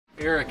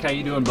Eric, how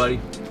you doing, buddy?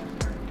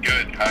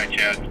 Good. Hi,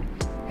 Chad.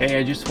 Hey,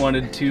 I just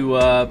wanted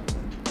to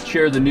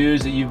share the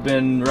news that you've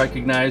been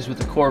recognized with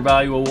the Core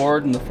Value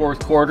Award in the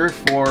fourth quarter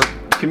for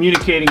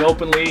communicating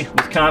openly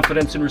with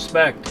confidence and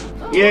respect.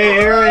 Yay,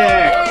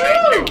 Eric!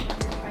 Thank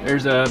you.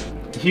 There's a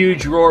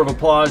huge roar of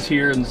applause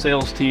here in the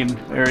sales team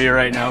area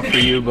right now for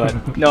you,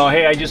 but no,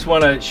 hey, I just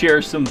want to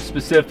share some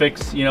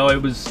specifics. You know, it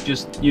was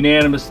just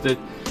unanimous that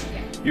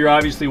you're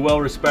obviously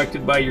well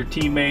respected by your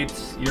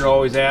teammates. You're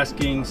always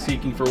asking,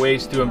 seeking for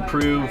ways to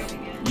improve.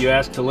 You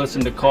ask to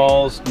listen to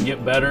calls and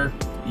get better.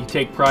 You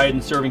take pride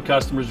in serving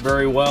customers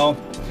very well.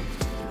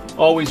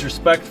 Always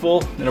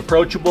respectful and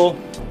approachable.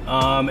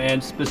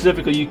 And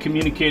specifically, you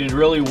communicated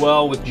really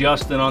well with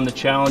Justin on the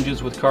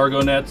challenges with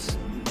CargoNets,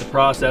 the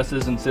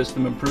processes, and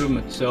system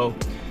improvement. So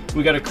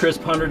we got a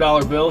crisp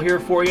 $100 bill here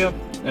for you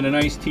and a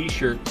nice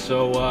t-shirt.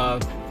 So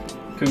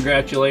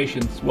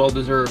congratulations, well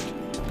deserved.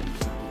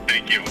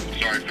 Thank you.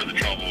 Sorry for the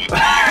trouble with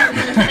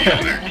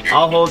the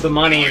I'll hold the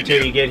money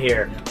until you get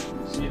here.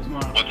 See you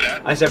tomorrow. What's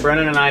that? I said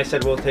Brennan and I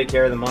said we'll take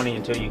care of the money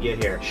until you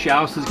get here.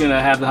 Schaus is gonna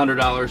have the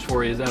 $100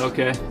 for you. Is that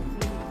okay? Oof.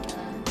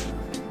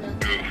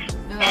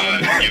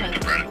 Give it to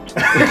Brennan.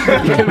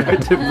 Give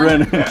it to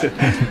Brennan.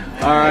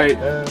 All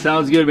right.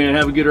 Sounds good, man.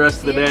 Have a good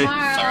rest of the day. All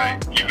right.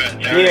 You bet.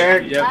 See you,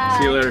 Eric. Yep.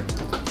 See you later.